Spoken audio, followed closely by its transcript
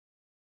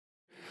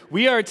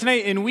We are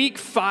tonight in week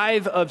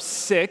 5 of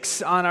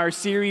 6 on our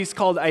series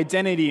called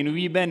Identity, and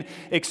we've been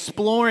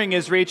exploring,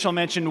 as Rachel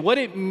mentioned, what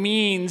it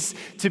means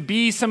to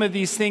be some of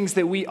these things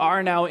that we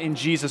are now in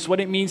Jesus,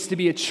 what it means to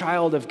be a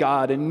child of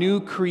God, a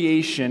new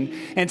creation.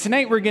 And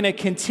tonight we're going to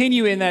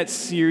continue in that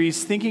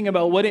series thinking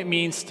about what it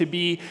means to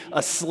be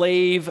a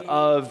slave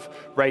of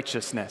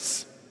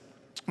righteousness.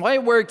 Well, I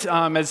worked,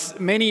 as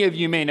many of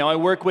you may know, I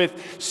work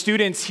with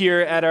students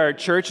here at our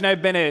church, and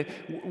I've been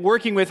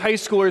working with high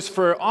schoolers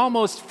for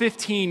almost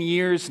 15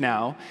 years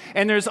now.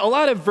 And there's a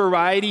lot of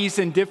varieties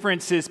and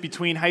differences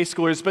between high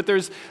schoolers, but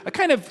there's a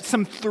kind of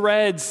some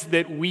threads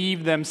that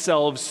weave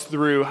themselves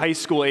through high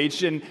school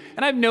age. And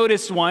I've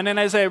noticed one, and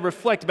as I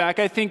reflect back,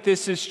 I think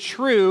this is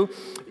true,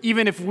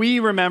 even if we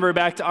remember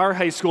back to our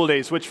high school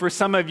days, which for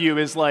some of you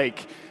is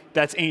like,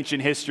 that's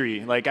ancient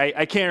history. Like,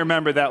 I can't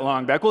remember that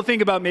long back. Well,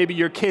 think about maybe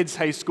your kids'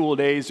 high school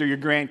days or your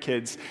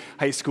grandkids'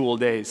 high school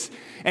days.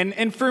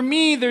 And for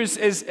me, there's,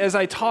 as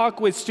I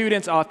talk with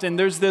students often,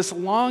 there's this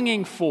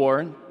longing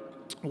for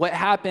what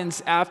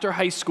happens after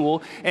high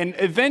school, and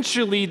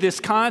eventually this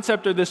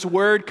concept or this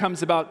word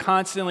comes about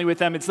constantly with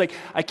them. It's like,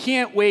 I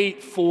can't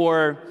wait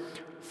for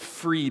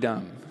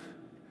freedom.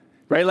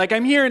 Right? Like,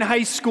 I'm here in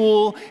high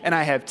school, and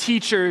I have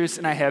teachers,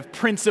 and I have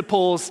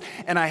principals,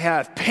 and I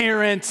have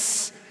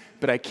parents,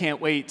 but I can't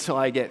wait till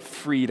I get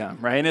freedom,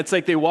 right? And it's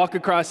like they walk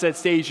across that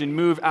stage and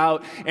move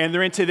out, and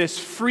they're into this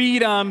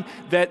freedom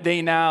that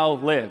they now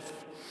live.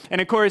 And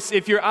of course,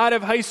 if you're out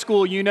of high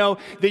school, you know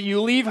that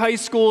you leave high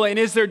school, and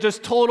is there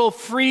just total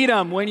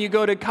freedom when you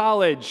go to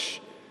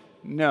college?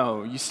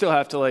 No, you still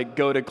have to like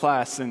go to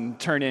class and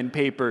turn in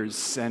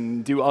papers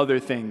and do other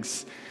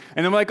things.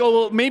 And I'm like, oh,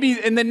 well, maybe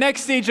in the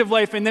next stage of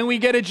life, and then we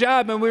get a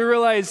job, and we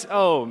realize,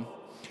 oh,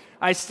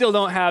 I still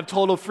don't have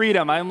total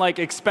freedom. I'm like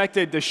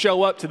expected to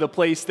show up to the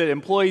place that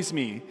employs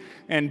me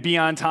and be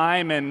on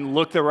time and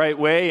look the right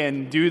way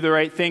and do the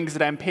right things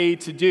that I'm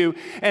paid to do.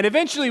 And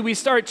eventually we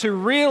start to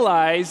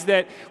realize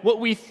that what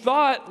we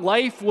thought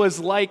life was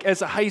like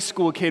as a high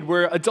school kid,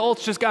 where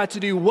adults just got to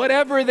do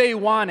whatever they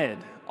wanted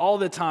all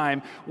the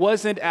time,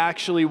 wasn't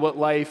actually what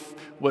life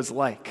was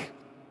like.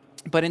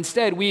 But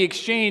instead, we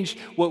exchanged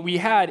what we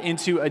had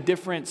into a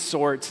different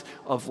sort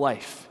of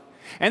life.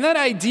 And that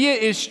idea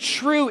is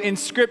true in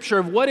Scripture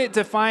of what it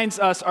defines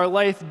us, our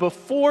life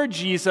before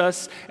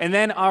Jesus, and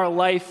then our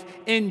life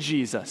in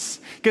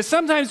Jesus. Because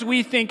sometimes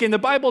we think, and the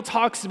Bible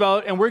talks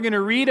about, and we're going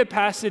to read a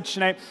passage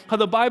tonight, how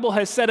the Bible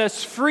has set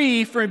us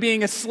free from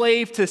being a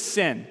slave to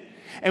sin.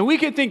 And we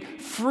could think,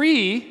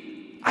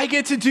 free? I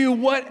get to do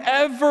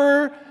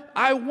whatever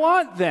I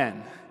want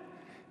then.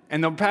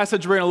 And the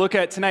passage we're going to look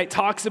at tonight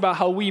talks about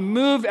how we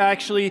move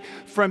actually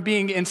from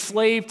being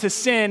enslaved to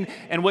sin,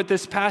 and what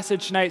this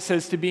passage tonight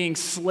says to being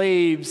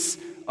slaves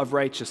of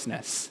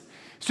righteousness.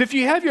 So if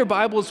you have your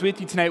Bibles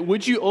with you tonight,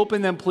 would you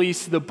open them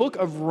please to the book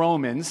of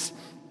Romans,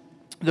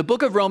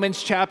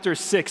 chapter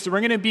 6. So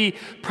we're going to be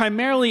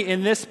primarily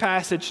in this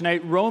passage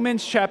tonight,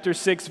 Romans chapter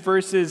 6,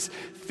 verses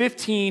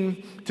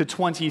 15 to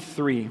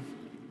 23.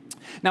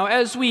 Now,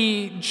 as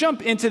we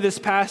jump into this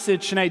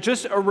passage tonight,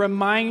 just a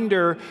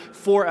reminder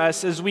for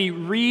us as we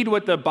read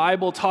what the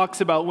Bible talks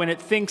about when it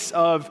thinks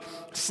of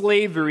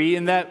slavery,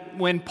 and that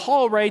when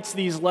Paul writes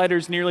these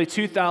letters nearly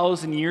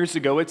 2,000 years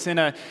ago, it's in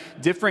a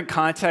different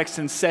context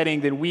and setting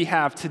than we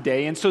have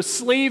today. And so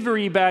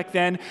slavery back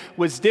then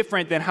was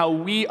different than how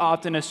we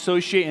often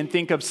associate and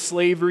think of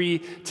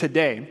slavery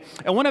today.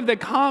 And one of the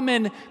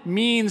common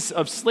means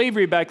of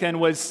slavery back then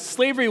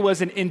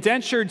was an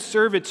indentured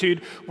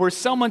servitude, where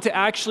someone to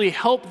actually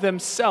help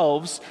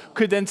themselves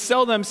could then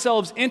sell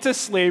themselves into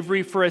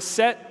slavery for a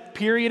set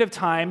period of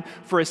time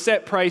for a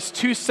set price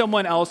to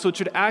someone else, which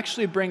would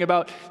actually bring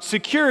about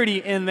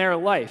security in their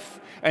life.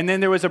 And then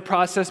there was a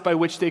process by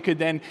which they could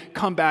then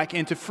come back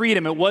into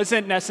freedom. It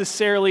wasn't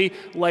necessarily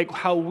like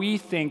how we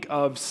think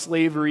of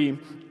slavery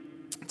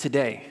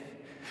today.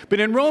 But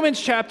in Romans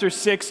chapter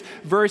 6,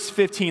 verse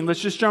 15, let's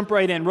just jump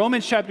right in.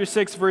 Romans chapter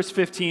 6, verse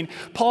 15,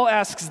 Paul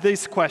asks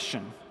this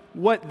question: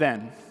 what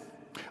then?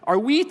 Are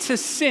we to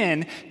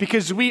sin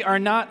because we are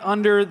not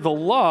under the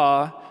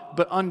law,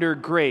 but under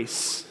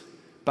grace?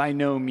 By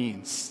no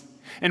means.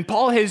 And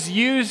Paul has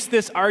used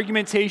this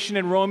argumentation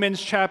in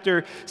Romans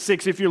chapter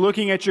 6. If you're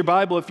looking at your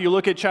Bible, if you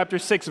look at chapter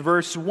 6,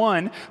 verse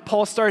 1,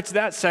 Paul starts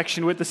that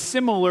section with a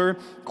similar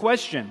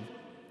question.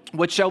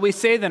 What shall we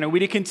say then? Are we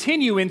to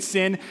continue in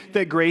sin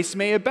that grace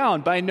may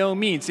abound? By no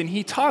means. And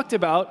he talked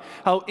about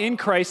how in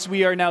Christ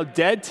we are now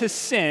dead to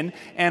sin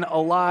and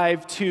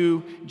alive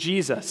to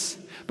Jesus.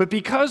 But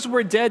because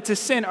we're dead to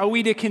sin, are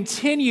we to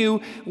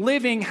continue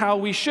living how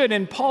we should?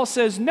 And Paul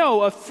says,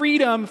 no, a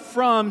freedom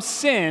from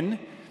sin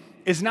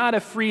is not a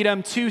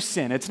freedom to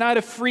sin. It's not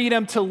a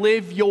freedom to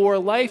live your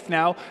life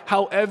now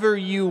however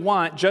you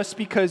want, just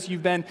because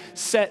you've been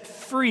set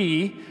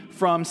free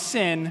from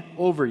sin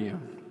over you.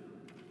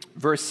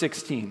 Verse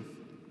 16,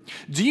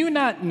 do you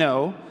not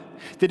know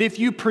that if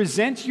you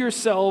present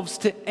yourselves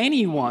to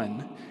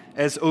anyone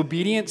as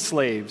obedient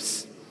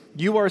slaves,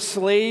 you are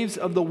slaves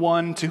of the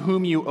one to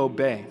whom you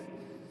obey,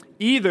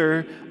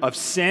 either of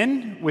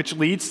sin, which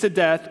leads to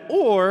death,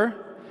 or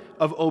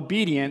of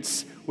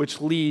obedience, which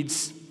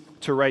leads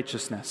to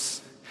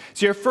righteousness.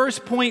 So your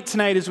first point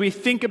tonight as we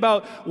think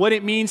about what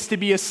it means to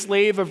be a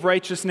slave of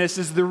righteousness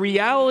is the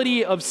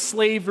reality of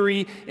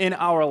slavery in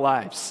our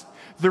lives.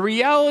 The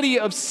reality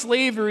of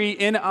slavery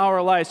in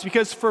our lives.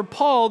 Because for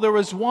Paul, there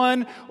was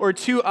one or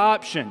two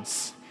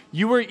options.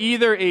 You were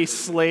either a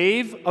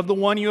slave of the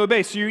one you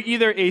obey. So you're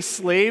either a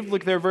slave,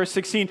 look there, verse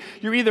 16,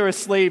 you're either a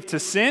slave to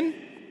sin,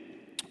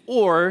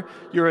 or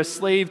you're a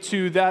slave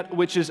to that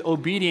which is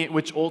obedient,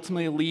 which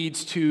ultimately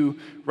leads to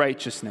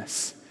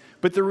righteousness.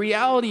 But the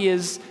reality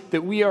is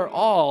that we are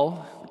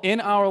all,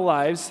 in our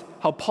lives,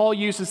 how Paul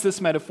uses this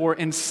metaphor,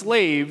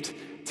 enslaved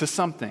to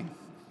something.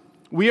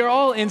 We are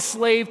all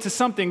enslaved to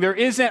something. There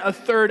isn't a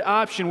third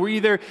option. We're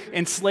either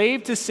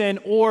enslaved to sin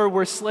or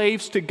we're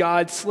slaves to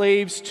God,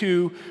 slaves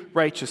to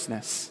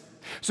righteousness.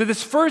 So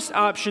this first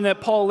option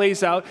that Paul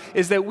lays out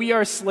is that we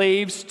are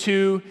slaves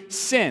to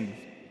sin.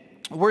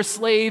 We're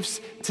slaves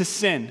to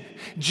sin.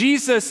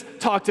 Jesus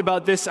talked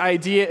about this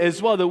idea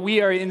as well, that we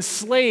are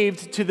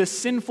enslaved to the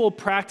sinful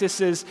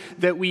practices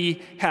that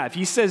we have.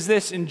 He says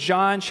this in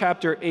John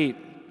chapter 8,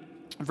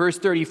 verse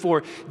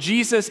 34.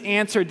 Jesus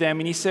answered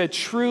them and he said,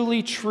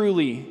 "Truly,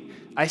 truly,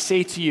 I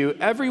say to you,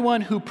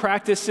 everyone who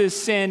practices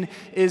sin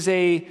is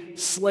a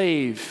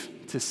slave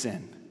to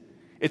sin."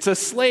 It's a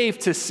slave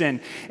to sin.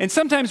 And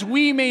sometimes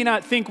we may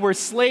not think we're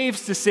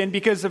slaves to sin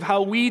because of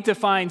how we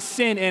define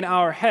sin in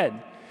our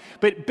head.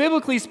 But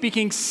biblically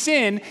speaking,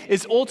 sin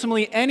is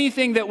ultimately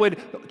anything that would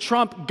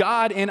trump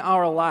God in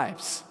our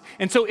lives.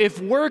 And so if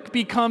work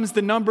becomes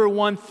the number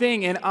one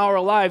thing in our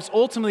lives,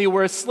 ultimately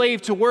we're a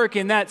slave to work,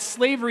 and that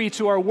slavery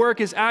to our work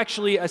is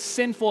actually a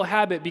sinful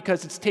habit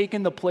because it's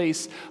taken the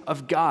place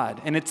of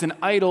God, and it's an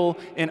idol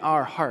in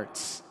our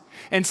hearts.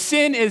 And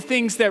sin is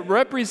things that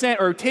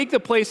represent or take the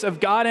place of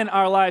God in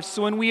our lives.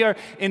 So when we are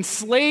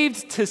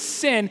enslaved to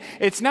sin,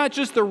 it's not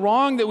just the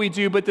wrong that we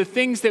do, but the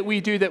things that we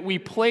do that we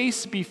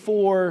place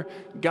before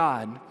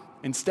God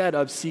instead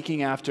of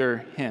seeking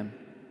after Him.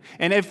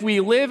 And if we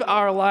live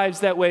our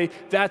lives that way,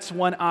 that's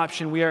one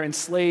option. We are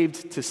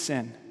enslaved to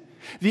sin.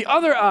 The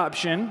other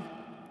option,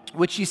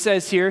 which he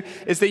says here,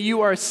 is that you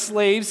are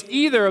slaves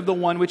either of the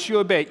one which you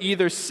obey,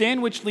 either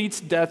sin which leads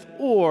to death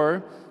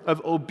or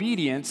of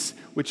obedience,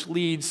 which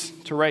leads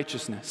to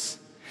righteousness.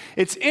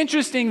 It's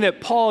interesting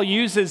that Paul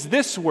uses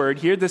this word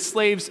here, the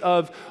slaves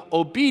of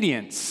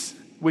obedience,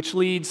 which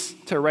leads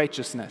to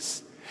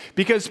righteousness.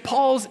 Because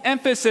Paul's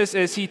emphasis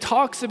as he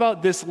talks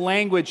about this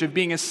language of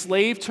being a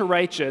slave to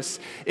righteous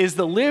is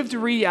the lived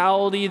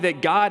reality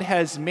that God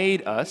has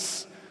made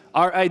us.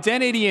 Our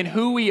identity and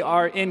who we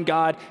are in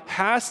God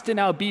has to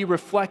now be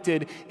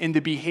reflected in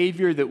the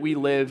behavior that we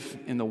live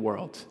in the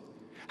world.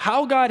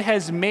 How God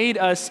has made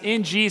us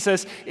in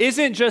Jesus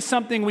isn't just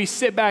something we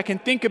sit back and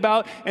think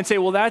about and say,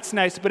 well, that's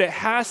nice, but it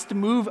has to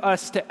move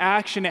us to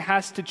action. It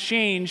has to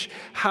change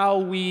how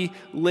we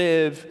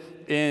live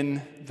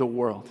in the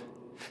world.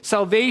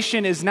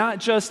 Salvation is not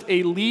just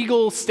a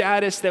legal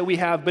status that we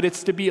have, but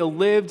it's to be a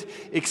lived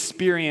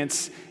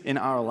experience in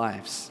our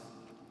lives.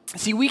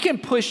 See, we can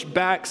push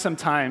back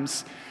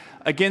sometimes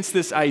against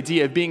this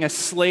idea of being a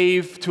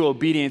slave to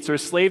obedience or a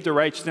slave to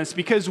righteousness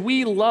because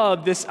we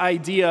love this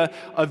idea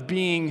of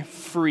being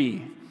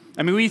free.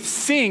 I mean, we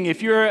sing,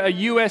 if you're a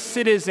U.S.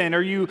 citizen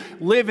or you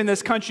live in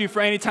this country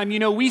for any time, you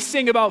know, we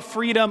sing about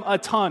freedom a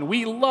ton.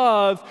 We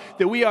love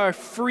that we are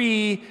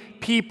free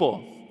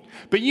people.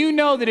 But you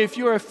know that if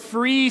you're a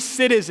free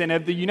citizen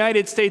of the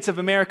United States of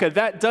America,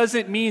 that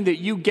doesn't mean that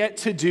you get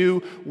to do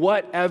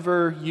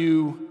whatever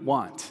you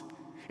want.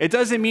 It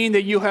doesn't mean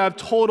that you have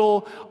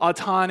total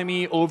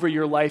autonomy over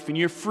your life and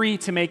you're free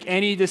to make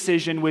any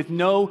decision with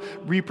no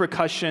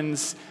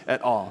repercussions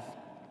at all.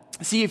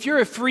 See, if you're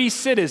a free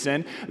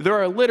citizen, there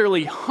are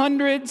literally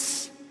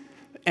hundreds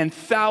and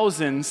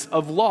thousands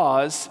of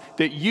laws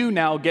that you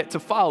now get to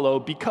follow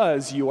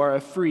because you are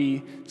a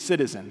free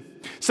citizen.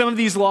 Some of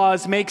these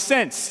laws make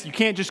sense. You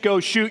can't just go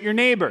shoot your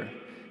neighbor.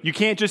 You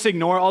can't just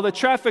ignore all the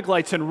traffic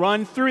lights and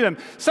run through them.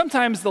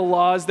 Sometimes the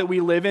laws that we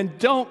live in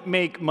don't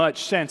make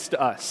much sense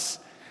to us.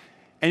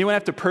 Anyone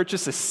have to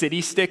purchase a city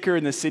sticker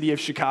in the city of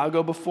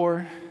Chicago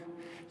before?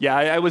 Yeah,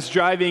 I was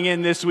driving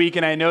in this week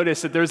and I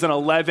noticed that there's an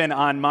 11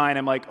 on mine.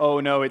 I'm like,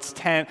 oh no, it's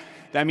 10.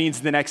 That means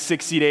the next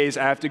 60 days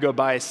I have to go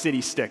buy a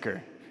city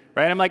sticker,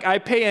 right? I'm like, I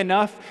pay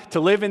enough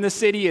to live in the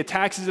city, the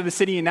taxes of the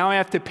city, and now I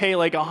have to pay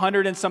like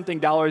 $100 and something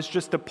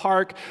just to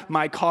park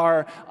my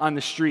car on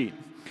the street.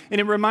 And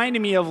it reminded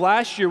me of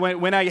last year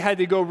when I had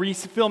to go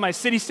refill my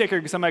city sticker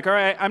because I'm like, all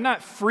right, I'm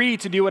not free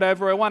to do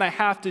whatever I want. I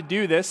have to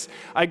do this.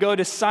 I go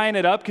to sign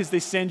it up because they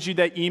send you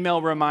that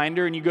email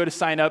reminder and you go to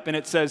sign up and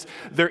it says,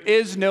 there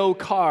is no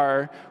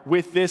car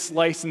with this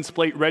license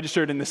plate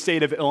registered in the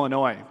state of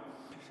Illinois.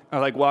 I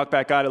like walk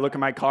back out, I look at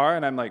my car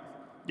and I'm like,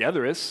 yeah,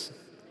 there is.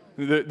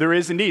 There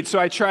is indeed. So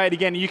I try it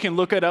again. You can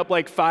look it up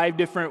like 5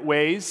 different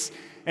ways.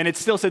 And it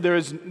still said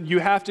you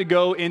have to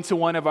go into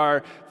one of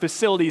our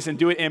facilities and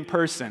do it in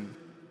person.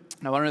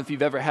 Now, I don't know if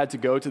you've ever had to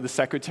go to the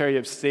Secretary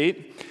of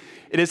State.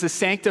 It is a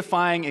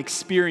sanctifying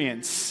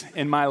experience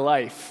in my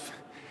life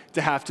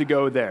to have to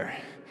go there.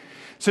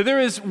 So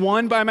there is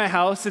one by my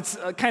house. It's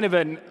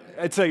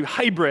it's a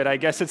hybrid, I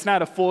guess. It's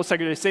not a full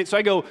Secretary of State. So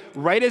I go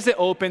right as it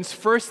opens,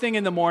 first thing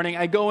in the morning,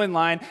 I go in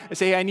line, I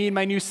say, hey, I need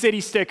my new city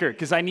sticker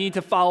because I need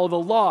to follow the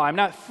law. I'm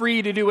not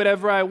free to do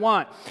whatever I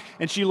want.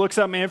 And she looks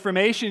up my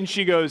information, and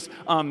she goes,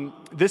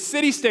 this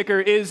city sticker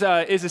is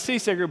a city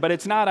sticker, but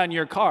it's not on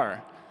your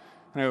car.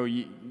 I go,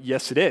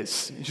 yes, it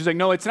is. And she's like,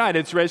 no, it's not.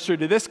 It's registered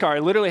to this car. I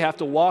literally have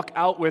to walk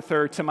out with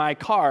her to my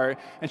car.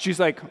 And she's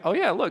like, oh,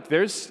 yeah, look,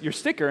 there's your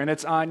sticker, and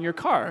it's on your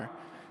car.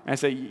 And I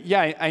say,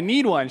 yeah, I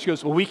need one. She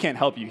goes, well, we can't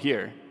help you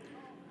here.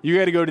 You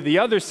got to go to the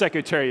other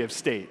Secretary of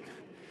State.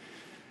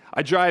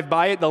 I drive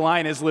by it. The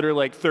line is literally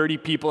like 30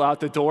 people out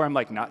the door. I'm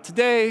like, not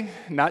today,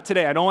 not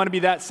today. I don't want to be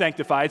that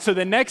sanctified. So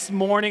the next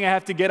morning, I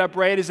have to get up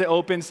right as it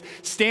opens,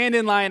 stand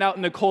in line out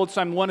in the cold.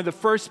 So I'm one of the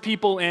first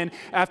people in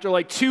after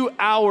like 2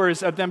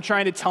 hours of them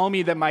trying to tell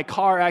me that my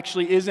car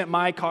actually isn't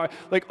my car.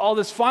 Like all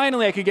this,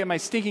 finally, I could get my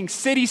stinking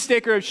city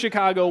sticker of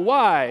Chicago.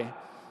 Why?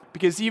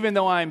 Because even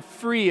though I'm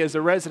free as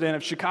a resident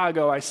of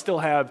Chicago, I still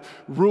have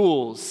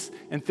rules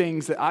and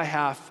things that I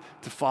have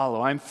to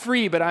follow. I'm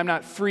free, but I'm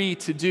not free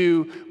to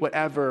do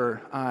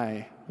whatever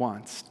I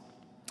want.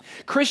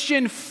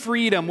 Christian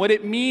freedom, what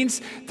it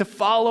means to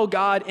follow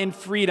God in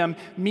freedom,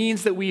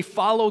 means that we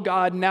follow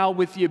God now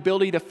with the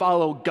ability to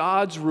follow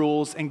God's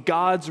rules and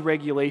God's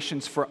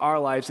regulations for our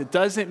lives. It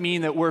doesn't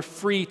mean that we're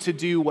free to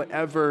do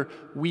whatever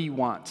we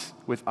want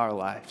with our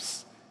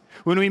lives.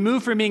 When we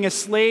move from being a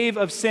slave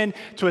of sin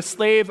to a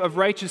slave of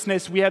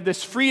righteousness, we have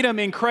this freedom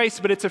in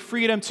Christ, but it's a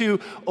freedom to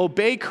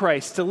obey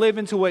Christ, to live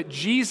into what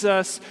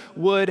Jesus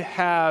would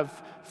have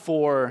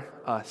for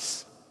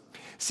us.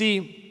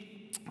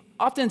 See,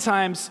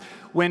 oftentimes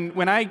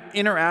when I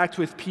interact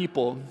with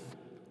people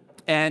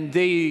and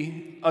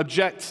they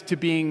object to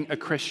being a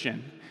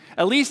Christian,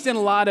 at least in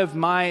a lot of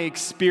my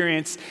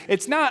experience,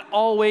 it's not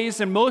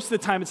always, and most of the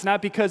time, it's not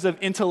because of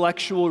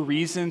intellectual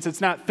reasons, it's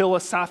not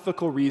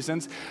philosophical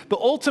reasons, but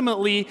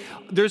ultimately,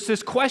 there's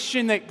this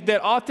question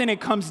that often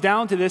it comes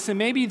down to this, and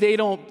maybe they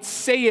don't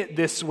say it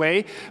this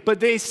way,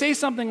 but they say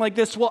something like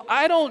this, well,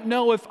 I don't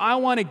know if I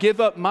want to give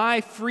up my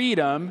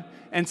freedom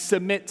and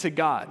submit to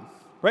God,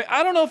 right?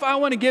 I don't know if I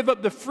want to give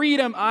up the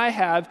freedom I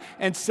have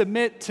and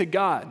submit to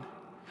God.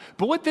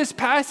 But what this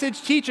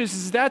passage teaches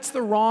is that's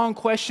the wrong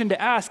question to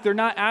ask. They're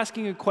not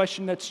asking a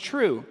question that's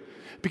true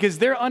because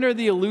they're under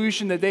the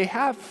illusion that they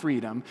have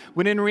freedom,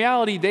 when in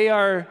reality, they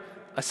are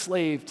a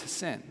slave to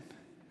sin.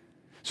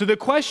 So the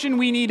question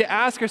we need to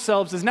ask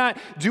ourselves is not,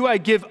 do I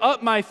give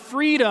up my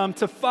freedom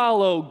to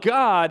follow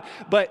God,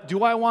 but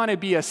do I want to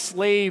be a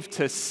slave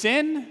to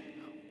sin,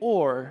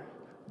 or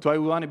do I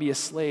want to be a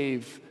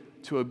slave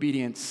to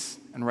obedience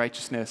and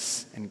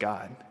righteousness in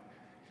God?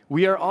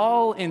 We are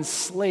all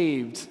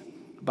enslaved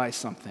by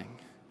something.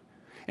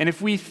 And if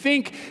we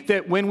think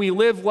that when we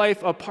live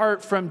life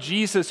apart from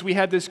Jesus, we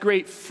have this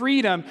great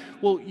freedom,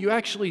 well, you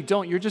actually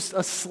don't. You're just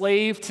a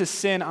slave to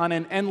sin on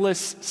an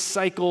endless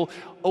cycle,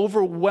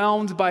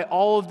 overwhelmed by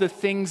all of the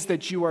things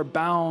that you are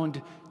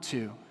bound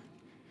to.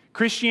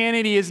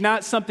 Christianity is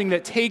not something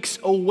that takes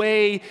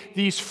away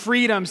these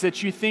freedoms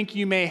that you think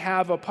you may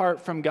have apart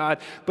from God,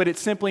 but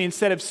it's simply,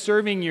 instead of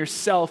serving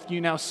yourself,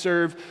 you now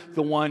serve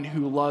the one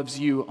who loves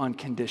you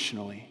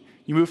unconditionally.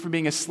 You move from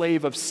being a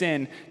slave of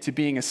sin to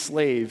being a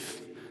slave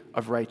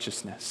of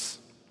righteousness.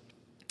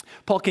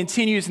 Paul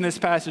continues in this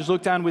passage.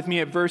 Look down with me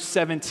at verse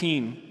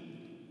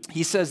 17.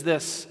 He says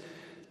this,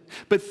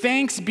 "But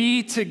thanks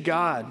be to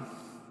God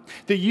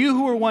that you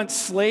who were once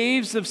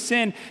slaves of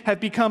sin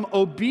have become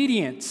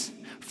obedient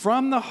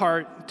from the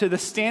heart to the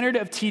standard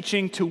of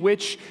teaching to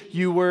which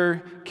you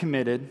were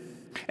committed.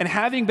 And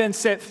having been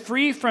set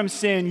free from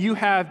sin, you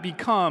have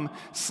become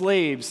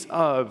slaves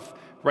of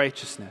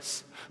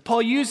righteousness."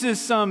 Paul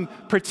uses some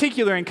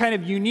particular and kind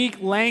of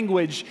unique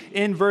language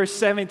in verse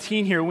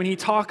 17 here when he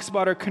talks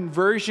about our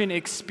conversion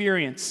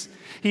experience.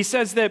 He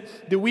says that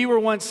we were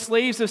once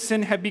slaves of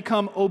sin, have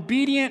become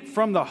obedient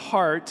from the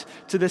heart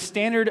to the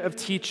standard of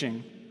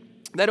teaching.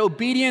 That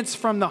obedience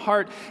from the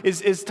heart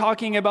is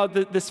talking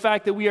about this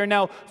fact that we are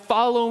now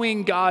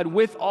following God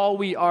with all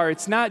we are.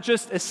 It's not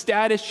just a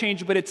status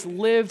change, but it's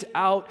lived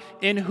out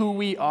in who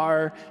we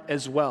are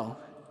as well.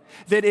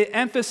 That it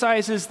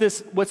emphasizes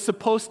this, what's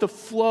supposed to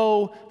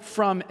flow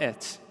from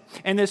it.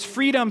 And this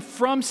freedom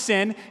from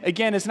sin,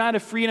 again, is not a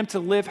freedom to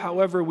live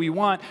however we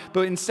want,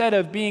 but instead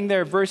of being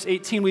there, verse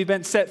 18, we've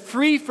been set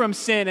free from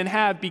sin and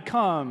have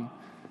become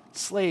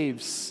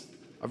slaves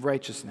of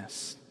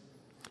righteousness.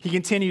 He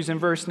continues in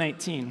verse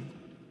 19,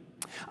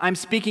 "I'm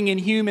speaking in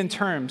human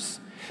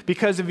terms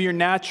because of your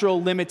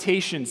natural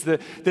limitations."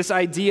 This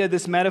idea,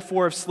 this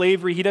metaphor of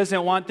slavery, he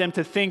doesn't want them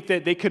to think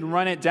that they could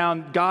run it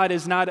down. God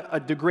is not a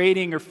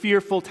degrading or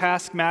fearful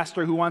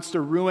taskmaster who wants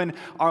to ruin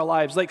our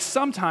lives, like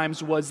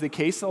sometimes was the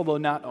case, although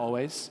not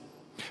always.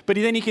 But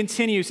then he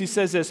continues, he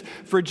says this,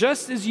 "For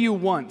just as you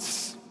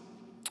once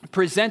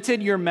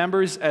presented your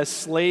members as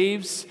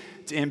slaves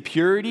to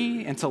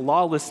impurity and to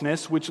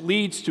lawlessness, which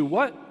leads to"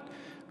 what?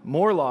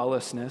 "More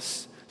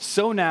lawlessness.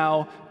 So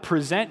now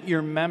present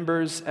your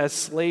members as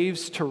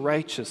slaves to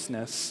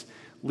righteousness,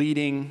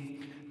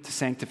 leading to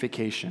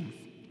sanctification."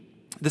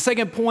 The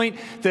second point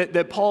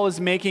that Paul is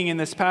making in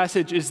this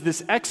passage is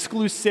this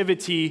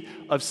exclusivity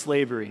of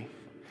slavery.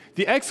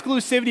 The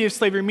exclusivity of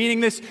slavery, meaning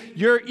this,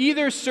 you're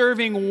either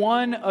serving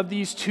one of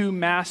these two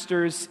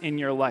masters in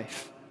your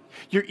life.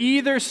 You're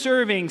either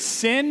serving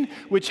sin,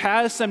 which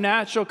has some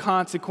natural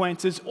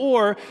consequences,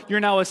 or you're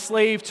now a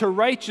slave to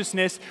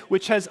righteousness,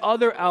 which has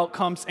other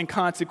outcomes and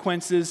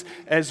consequences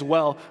as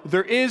well.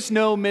 There is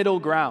no middle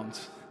ground.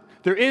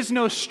 There is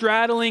no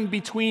straddling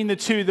between the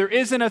two. There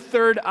isn't a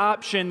third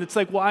option that's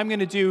like, well, I'm going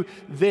to do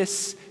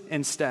this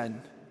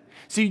instead.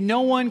 See,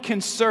 no one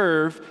can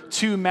serve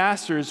two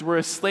masters. We're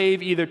a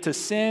slave either to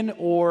sin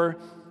or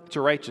to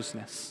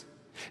righteousness.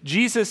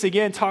 Jesus,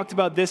 again, talked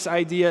about this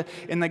idea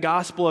in the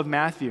Gospel of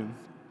Matthew.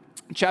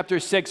 Chapter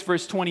 6,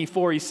 verse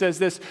 24, he says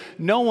this,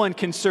 "No one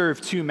can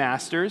serve two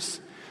masters,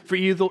 for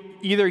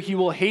either he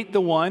will hate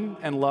the one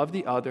and love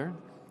the other,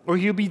 or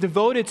he'll be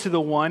devoted to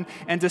the one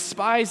and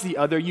despise the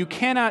other. You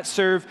cannot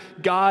serve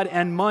God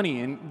and money."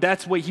 And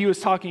that's what he was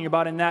talking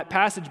about in that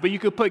passage. But you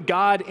could put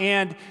God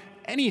and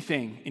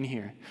anything in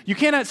here. You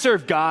cannot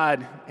serve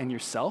God and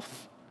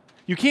yourself.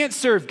 You can't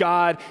serve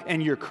God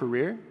and your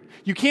career.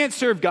 You can't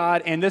serve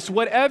God and this,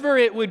 whatever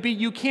it would be.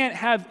 You can't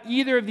have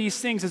either of these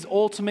things as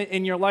ultimate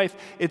in your life.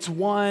 It's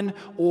one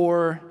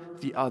or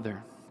the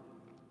other.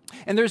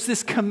 And there's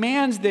this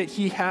command that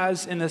he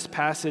has in this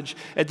passage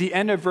at the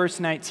end of verse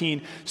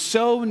 19.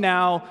 "So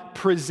now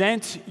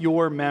present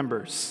your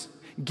members.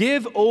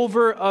 Give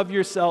over of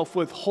yourself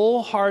with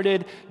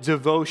wholehearted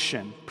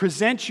devotion.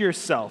 Present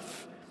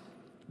yourself,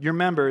 your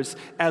members,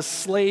 as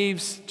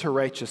slaves to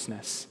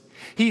righteousness."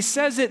 He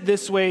says it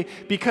this way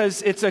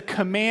because it's a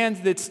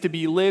command that's to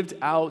be lived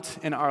out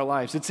in our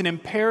lives. It's an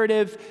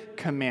imperative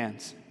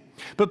command.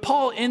 But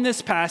Paul, in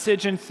this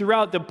passage and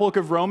throughout the book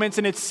of Romans,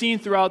 and it's seen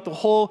throughout the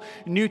whole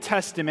New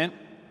Testament,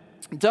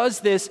 does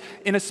this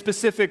in a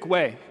specific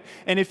way.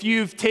 And if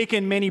you've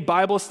taken many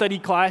Bible study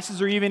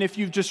classes, or even if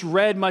you've just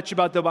read much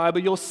about the Bible,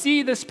 you'll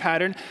see this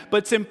pattern, but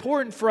it's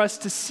important for us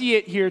to see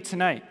it here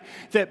tonight.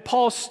 That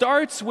Paul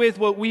starts with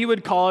what we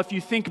would call, if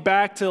you think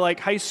back to like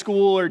high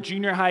school or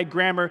junior high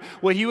grammar,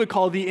 what he would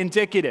call the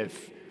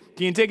indicative.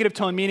 The indicative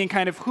tone meaning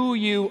kind of who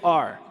you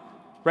are.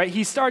 Right?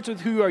 He starts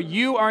with who you are.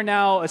 You are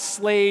now a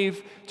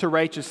slave to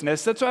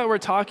righteousness. That's why we're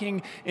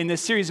talking in this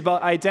series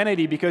about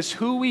identity, because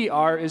who we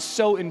are is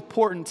so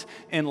important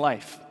in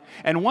life.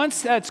 And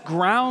once that's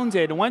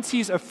grounded, once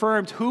he's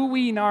affirmed who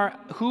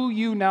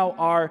you now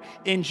are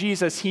in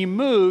Jesus, he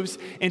moves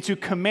into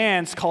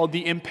commands called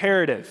the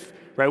imperative.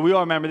 Right? We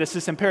all remember this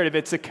is imperative.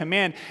 It's a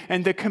command.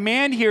 And the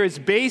command here is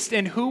based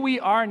in who we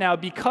are now.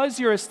 Because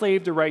you're a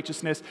slave to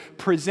righteousness,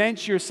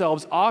 present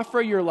yourselves,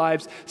 offer your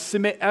lives,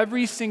 submit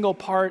every single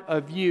part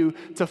of you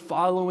to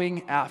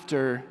following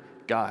after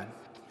God.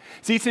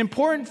 See, it's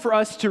important for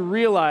us to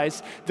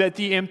realize that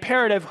the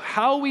imperative,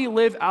 how we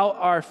live out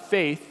our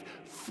faith,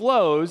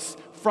 flows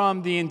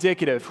from the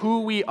indicative,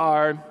 who we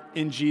are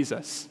in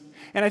Jesus.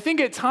 And I think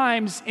at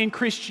times in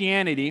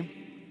Christianity,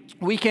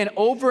 we can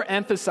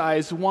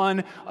overemphasize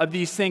one of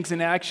these things,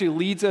 and it actually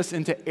leads us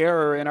into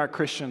error in our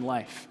Christian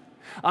life.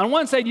 On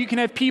one side, you can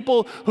have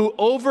people who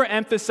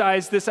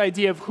overemphasize this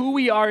idea of who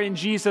we are in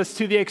Jesus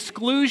to the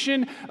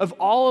exclusion of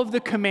all of the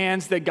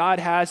commands that God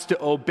has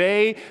to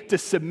obey, to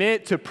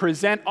submit, to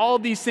present, all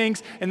of these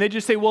things. And they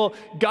just say, well,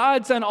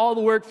 God's done all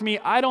the work for me.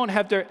 I don't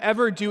have to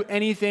ever do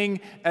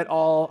anything at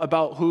all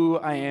about who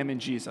I am in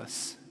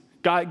Jesus.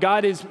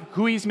 God is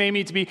who he's made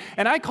me to be.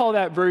 And I call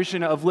that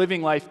version of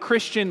living life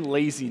Christian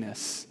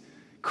laziness.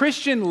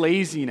 Christian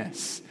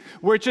laziness,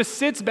 where it just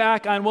sits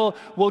back on, well,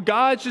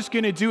 God's just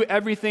going to do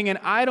everything, and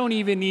I don't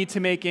even need to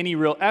make any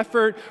real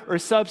effort or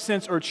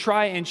substance or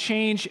try and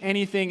change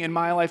anything in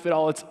my life at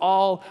all. It's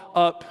all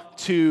up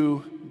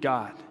to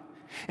God.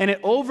 And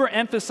it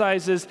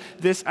overemphasizes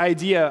this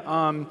idea.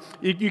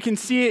 You can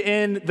see it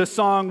in the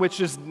song, which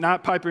is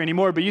not popular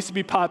anymore, but used to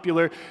be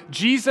popular.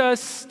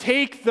 Jesus,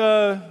 take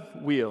the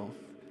wheel.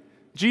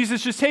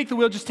 Jesus, just take the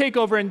wheel, just take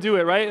over and do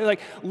it, right? Like,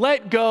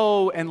 let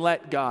go and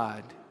let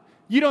God.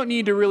 You don't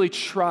need to really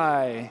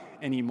try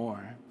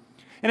anymore.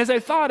 And as I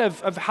thought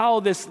of how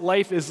this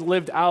life is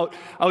lived out,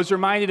 I was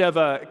reminded of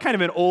a kind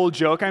of an old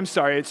joke. I'm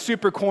sorry, it's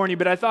super corny,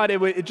 but I thought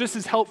it just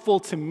is helpful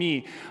to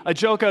me. A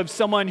joke of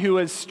someone who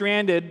was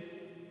stranded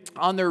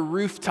on their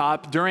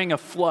rooftop during a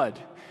flood,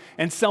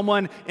 and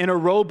someone in a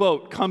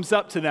rowboat comes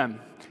up to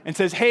them and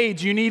says, "Hey,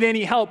 do you need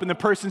any help?" And the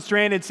person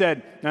stranded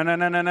said,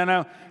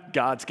 No,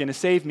 God's going to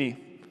save me."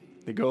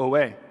 They go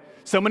away.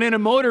 Someone in a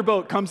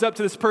motorboat comes up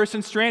to this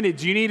person stranded,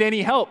 "Do you need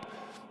any help?"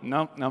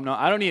 No,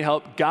 I don't need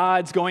help.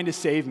 God's going to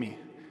save me.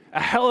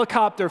 A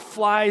helicopter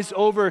flies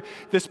over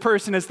this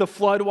person as the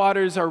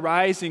floodwaters are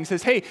rising,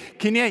 says, "Hey,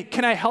 can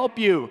I help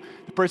you?"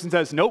 The person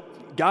says,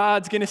 "Nope,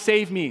 God's going to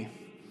save me."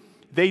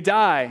 They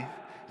die.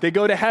 They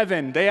go to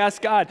heaven. They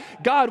ask God,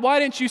 "God, why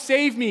didn't you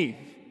save me?"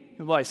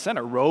 Well, I sent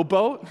a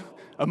rowboat,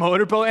 a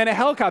motorboat, and a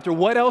helicopter.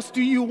 What else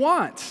do you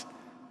want?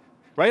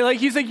 right? Like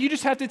he's like, you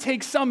just have to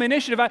take some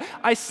initiative.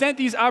 I sent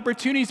these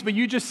opportunities, but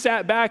you just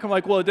sat back. I'm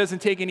like, well, it doesn't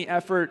take any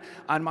effort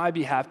on my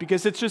behalf,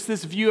 because it's just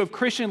this view of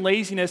Christian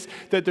laziness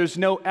that there's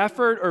no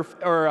effort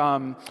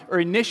or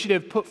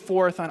initiative put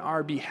forth on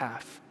our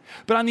behalf.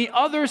 But on the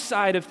other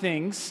side of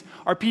things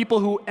are people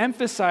who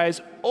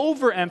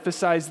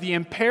overemphasize the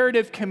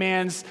imperative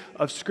commands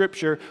of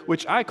Scripture,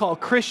 which I call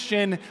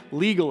Christian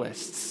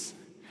legalists.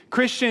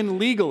 Christian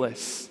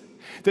legalists.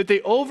 That they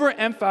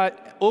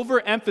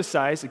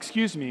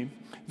overemphasize,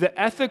 the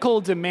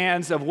ethical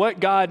demands of what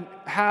God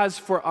has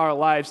for our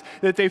lives,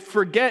 that they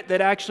forget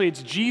that actually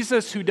it's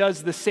Jesus who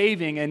does the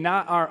saving and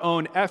not our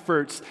own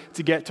efforts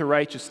to get to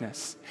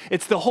righteousness.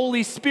 It's the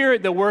Holy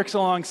Spirit that works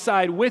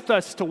alongside with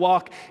us to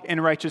walk in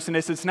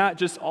righteousness. It's not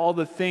just all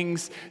the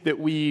things that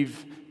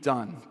we've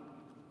done.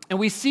 And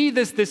we see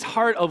this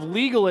heart of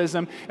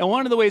legalism, and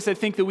one of the ways I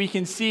think that we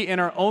can see in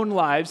our own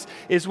lives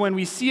is when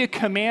we see a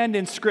command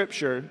in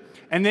Scripture,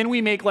 and then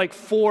we make like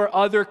 4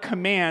 other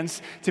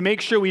commands to make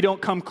sure we don't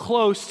come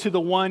close to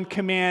the one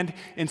command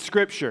in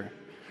Scripture,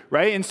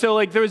 right? And so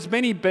like there's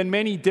been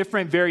many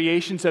different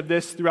variations of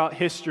this throughout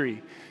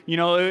history. You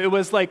know, it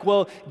was like,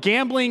 well,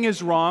 gambling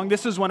is wrong.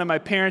 This is one of my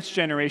parents'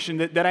 generation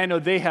that I know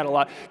they had a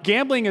lot.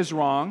 Gambling is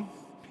wrong.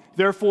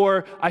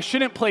 Therefore, I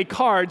shouldn't play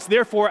cards.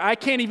 Therefore, I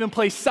can't even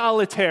play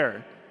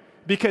solitaire,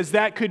 because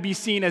that could be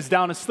seen as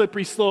down a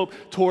slippery slope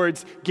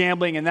towards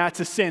gambling, and that's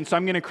a sin. So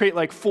I'm going to create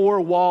like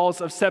 4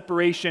 walls of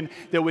separation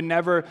that would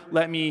never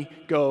let me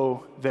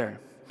go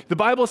there. The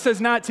Bible says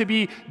not to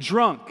be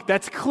drunk.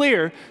 That's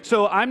clear.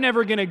 So I'm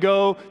never going to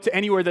go to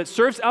anywhere that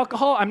serves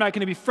alcohol. I'm not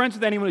going to be friends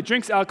with anyone who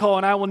drinks alcohol,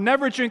 and I will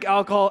never drink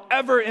alcohol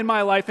ever in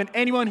my life, and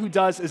anyone who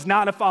does is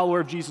not a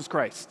follower of Jesus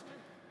Christ,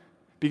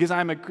 because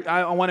I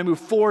want to move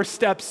 4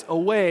 steps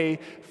away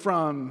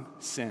from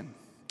sin.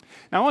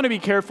 Now, I want to be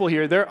careful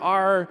here. There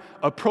are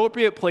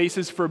appropriate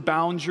places for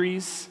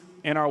boundaries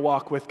in our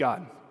walk with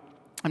God.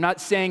 I'm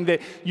not saying that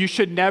you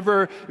should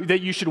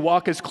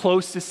walk as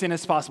close to sin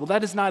as possible.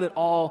 That is not at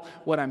all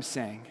what I'm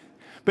saying.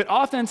 But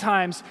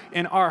oftentimes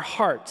in our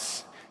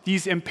hearts,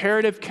 these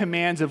imperative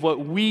commands of what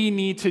we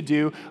need to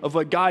do, of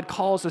what God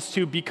calls us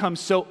to, become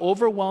so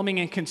overwhelming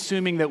and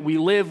consuming that we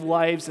live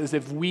lives as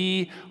if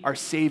we are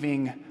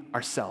saving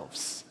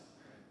ourselves,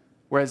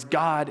 whereas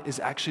God is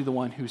actually the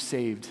one who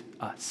saved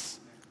us.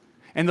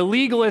 And the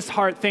legalist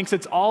heart thinks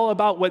it's all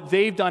about what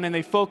they've done, and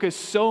they focus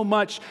so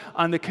much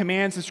on the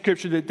commands of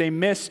Scripture that they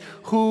miss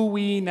who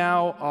we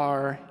now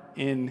are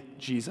in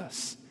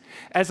Jesus.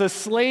 As a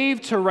slave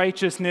to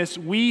righteousness,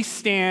 we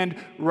stand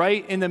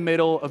right in the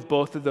middle of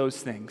both of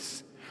those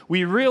things.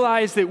 We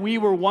realize that we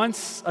were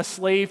once a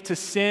slave to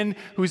sin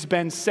who's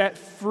been set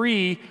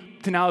free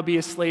to now be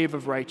a slave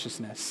of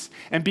righteousness.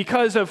 And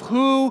because of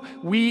who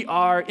we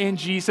are in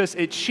Jesus,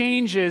 it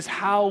changes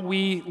how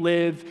we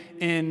live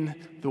in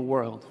the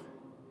world.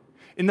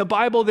 In the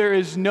Bible, there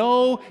is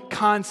no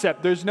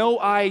concept, there's no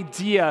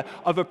idea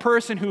of a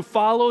person who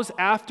follows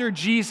after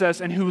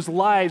Jesus and whose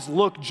lives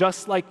look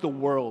just like the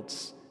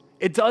world's.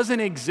 It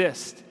doesn't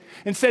exist.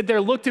 Instead, they're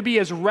looked to be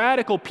as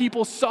radical.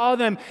 People saw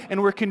them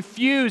and were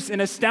confused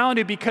and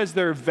astounded because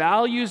their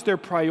values, their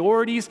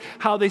priorities,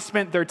 how they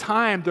spent their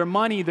time, their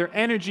money, their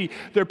energy,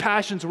 their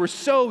passions were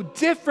so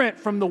different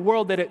from the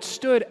world that it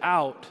stood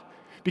out,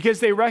 because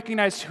they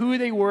recognized who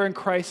they were in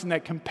Christ, and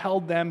that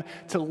compelled them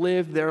to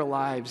live their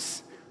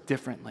lives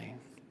differently.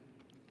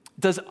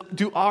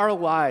 Do our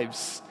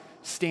lives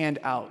stand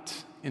out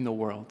in the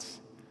world?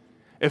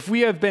 If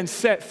we have been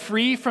set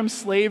free from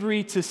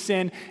slavery to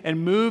sin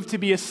and moved to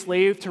be a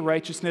slave to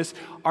righteousness,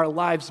 our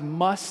lives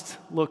must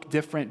look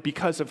different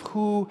because of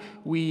who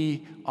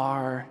we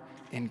are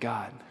in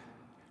God.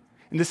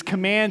 And this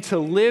command to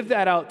live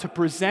that out, to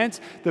present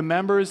the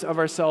members of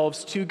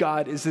ourselves to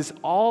God, is this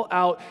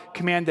all-out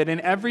command that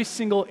in every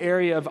single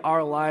area of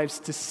our lives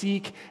to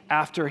seek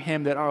after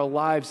Him, that our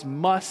lives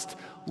must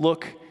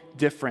look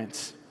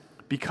different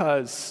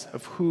because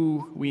of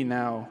who we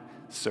now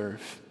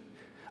serve.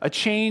 A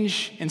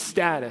change in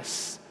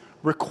status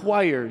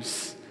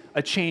requires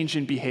a change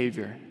in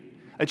behavior.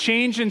 A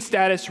change in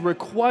status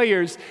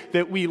requires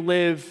that we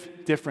live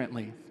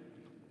differently.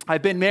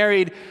 I've been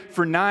married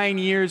for 9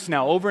 years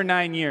now, over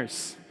 9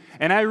 years,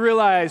 and I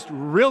realized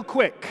real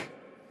quick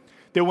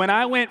that when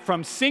I went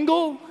from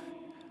single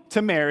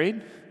to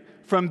married,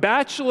 from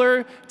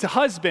bachelor to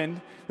husband,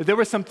 that there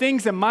were some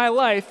things in my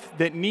life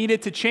that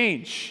needed to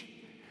change.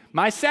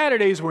 My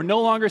Saturdays were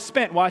no longer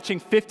spent watching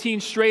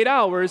 15 straight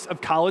hours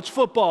of college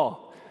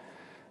football.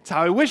 That's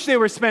how I wish they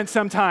were spent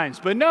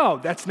sometimes, but no,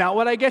 that's not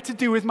what I get to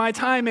do with my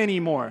time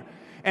anymore.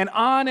 And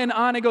on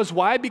it goes.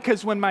 Why?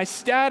 Because when my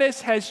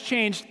status has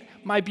changed,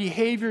 my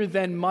behavior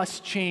then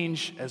must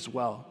change as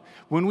well.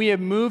 When we have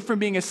moved from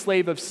being a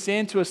slave of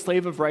sin to a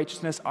slave of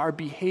righteousness, our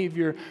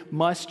behavior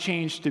must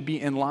change to be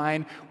in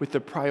line with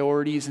the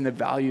priorities and the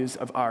values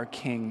of our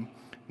King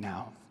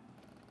now.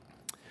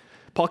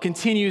 Paul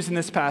continues in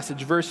this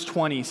passage. Verse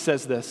 20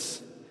 says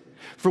this: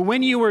 For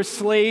when you were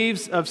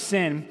slaves of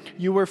sin,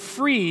 you were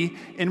free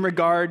in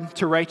regard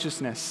to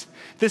righteousness.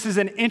 This is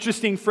an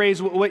interesting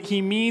phrase. What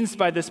he means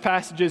by this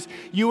passage is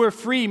you were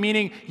free,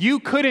 meaning you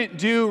couldn't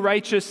do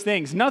righteous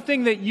things.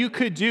 Nothing that you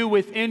could do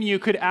within you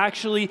could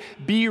actually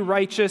be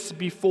righteous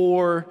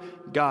before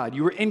God.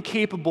 You were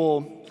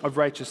incapable of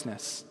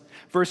righteousness.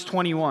 Verse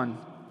 21,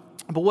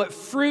 but what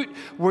fruit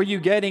were you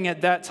getting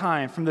at that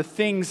time from the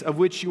things of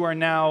which you are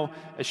now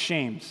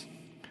ashamed?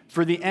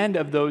 For the end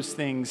of those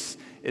things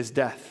is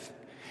death.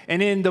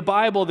 And in the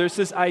Bible, there's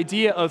this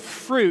idea of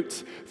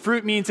fruit.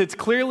 Fruit means it's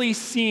clearly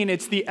seen.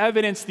 It's the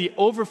evidence, the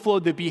overflow,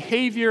 the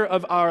behavior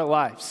of our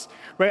lives,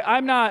 right?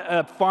 I'm not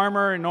a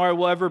farmer, nor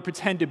will I ever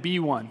pretend to be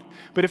one.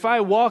 But if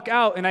I walk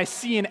out and I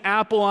see an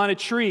apple on a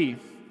tree,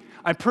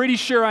 I'm pretty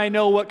sure I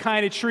know what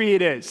kind of tree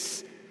it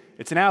is.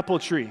 It's an apple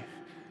tree.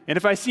 And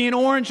if I see an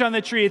orange on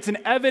the tree, it's an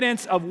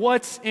evidence of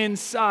what's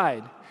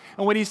inside.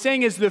 And what he's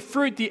saying is the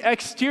fruit, the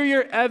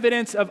exterior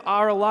evidence of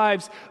our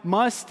lives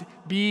must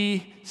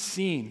be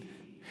seen.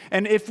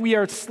 And if we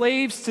are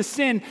slaves to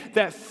sin,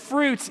 that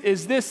fruit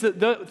is this,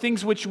 the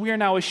things which we are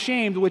now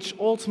ashamed, which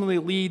ultimately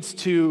leads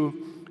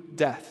to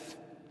death.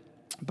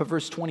 But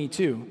verse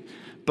 22,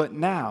 but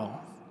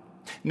now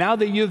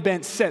that you have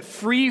been set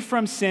free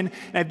from sin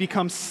and have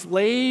become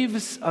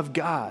slaves of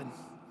God,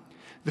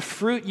 the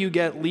fruit you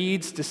get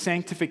leads to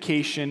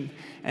sanctification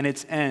and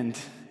its end,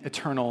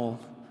 eternal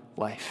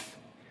life.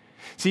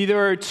 See,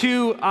 there are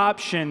two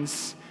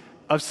options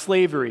of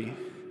slavery.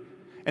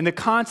 And the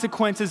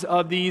consequences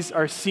of these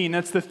are seen.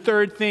 That's the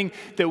third thing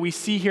that we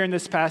see here in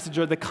this passage,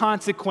 are the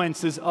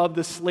consequences of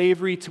the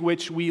slavery to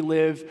which we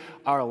live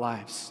our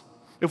lives.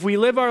 If we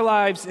live our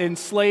lives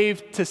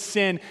enslaved to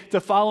sin,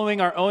 to following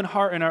our own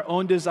heart and our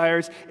own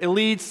desires, it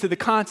leads to the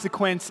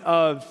consequence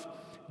of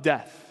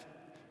death.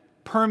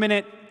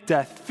 Permanent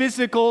death.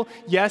 Physical,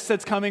 yes,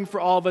 that's coming for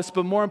all of us,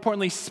 but more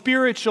importantly,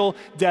 spiritual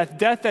death.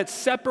 Death that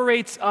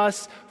separates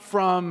us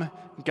from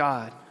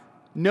God.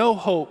 No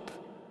hope,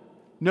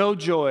 no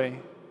joy,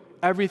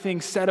 everything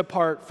set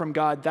apart from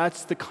God.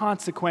 That's the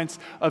consequence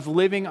of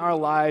living our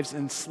lives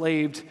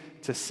enslaved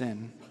to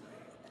sin.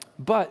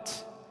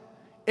 But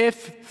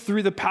if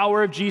through the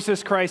power of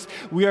Jesus Christ,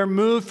 we are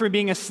moved from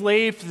being a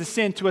slave to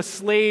sin to a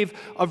slave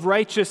of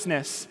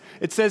righteousness,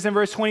 it says in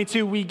verse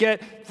 22, we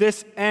get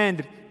this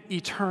end,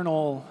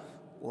 eternal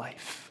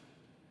life.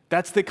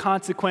 That's the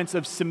consequence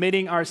of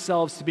submitting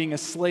ourselves to being a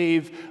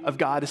slave of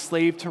God, a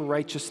slave to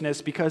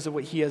righteousness. Because of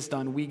what he has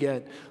done, we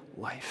get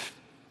life.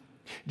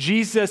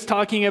 Jesus,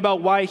 talking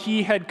about why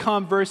he had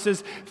come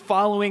versus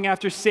following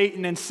after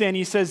Satan and sin,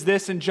 he says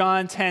this in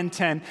John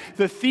 10:10,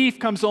 the thief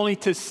comes only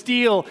to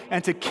steal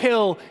and to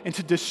kill and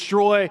to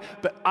destroy,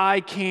 but I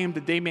came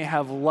that they may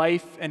have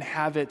life and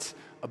have it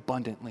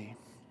abundantly.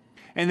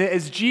 And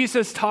as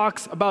Jesus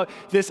talks about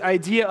this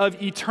idea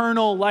of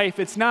eternal life,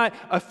 it's not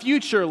a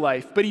future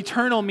life, but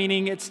eternal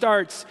meaning it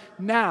starts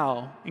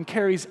now and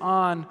carries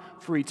on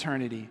for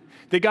eternity.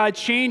 That God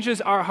changes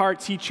our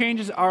hearts, he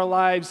changes our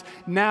lives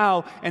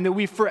now, and that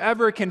we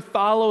forever can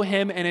follow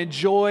him and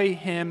enjoy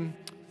him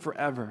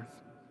forever.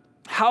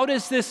 How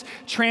does this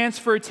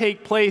transfer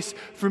take place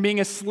from being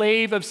a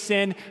slave of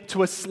sin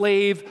to a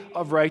slave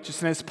of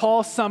righteousness?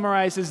 Paul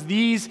summarizes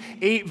these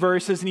 8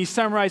 verses, and he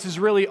summarizes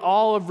really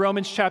all of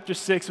Romans chapter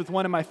 6 with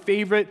one of my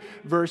favorite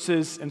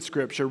verses in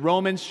Scripture.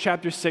 Romans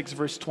chapter 6,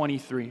 verse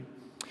 23.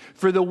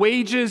 For the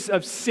wages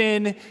of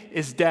sin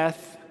is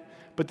death,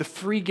 but the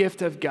free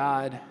gift of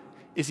God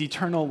is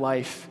eternal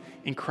life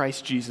in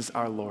Christ Jesus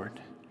our Lord.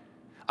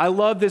 I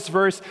love this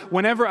verse.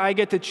 Whenever I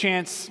get the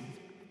chance,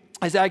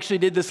 I actually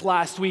did this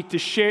last week, to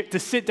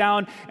sit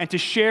down and to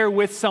share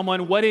with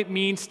someone what it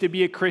means to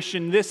be a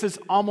Christian, this is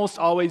almost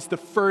always the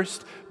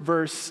first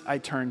verse I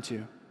turn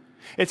to.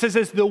 It says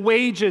this, the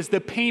wages,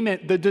 the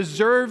payment, the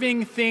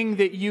deserving thing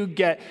that you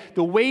get,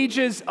 the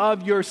wages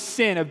of your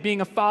sin, of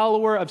being a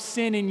follower of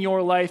sin in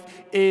your life,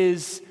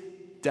 is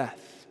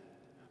death.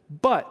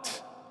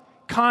 But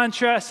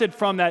contrasted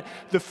from that,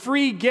 the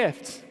free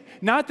gift,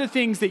 not the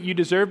things that you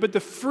deserve, but the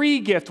free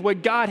gift,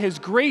 what God has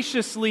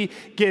graciously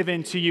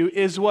given to you,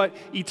 is what?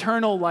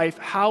 Eternal life.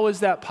 How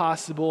is that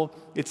possible?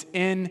 It's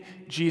in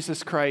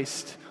Jesus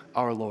Christ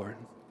our Lord.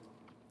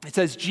 It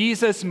says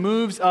Jesus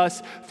moves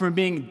us from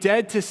being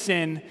dead to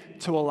sin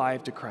to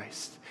alive to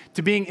Christ,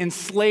 to being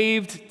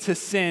enslaved to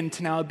sin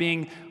to now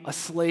being a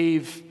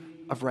slave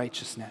of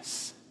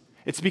righteousness.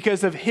 It's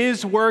because of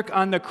his work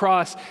on the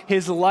cross,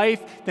 his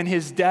life, then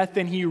his death,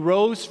 then he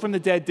rose from the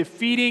dead,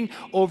 defeating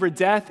over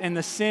death and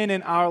the sin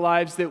in our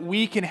lives, that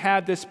we can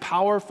have this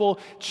powerful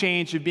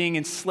change of being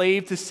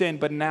enslaved to sin,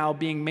 but now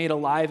being made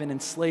alive and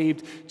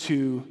enslaved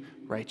to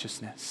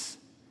righteousness.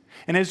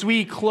 And as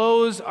we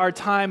close our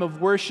time of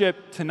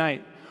worship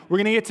tonight, we're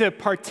going to get to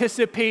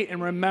participate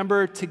and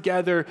remember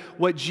together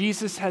what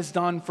Jesus has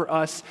done for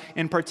us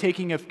in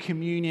partaking of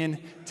communion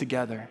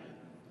together.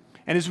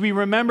 And as we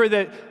remember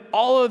that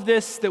all of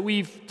this that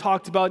we've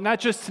talked about, not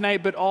just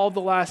tonight, but all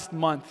the last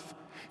month,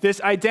 This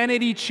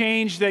identity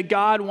change that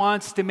God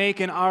wants to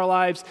make in our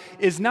lives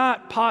is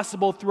not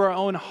possible through our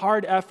own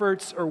hard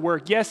efforts or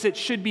work. Yes, it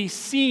should be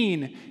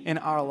seen in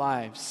our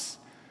lives,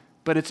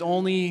 but it's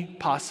only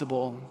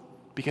possible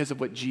because of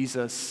what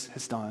Jesus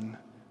has done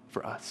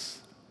for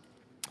us.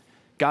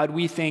 God,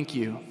 we thank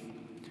you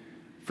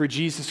for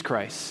Jesus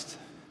Christ,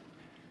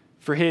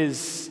 for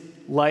his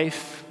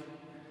life,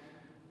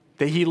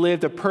 that he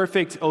lived a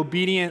perfect,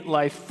 obedient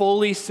life,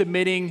 fully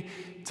submitting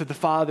to the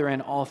Father in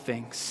all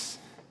things.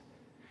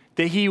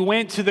 That he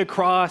went to the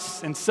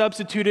cross and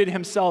substituted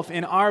himself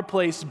in our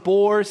place,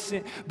 bore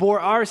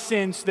our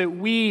sins so that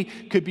we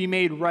could be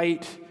made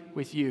right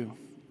with you.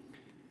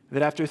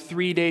 That after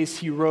 3 days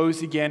he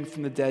rose again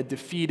from the dead,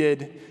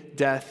 defeated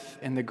death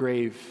and the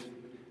grave.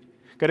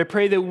 God, I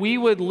pray that we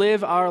would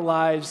live our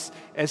lives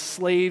as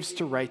slaves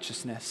to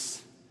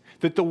righteousness,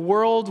 that the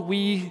world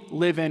we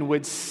live in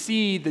would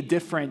see the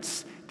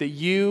difference that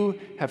you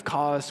have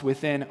caused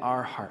within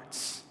our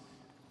hearts.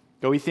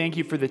 God, we thank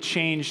you for the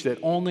change that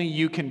only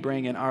you can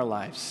bring in our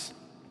lives.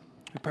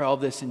 We pray all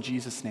this in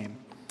Jesus' name.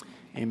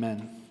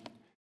 Amen.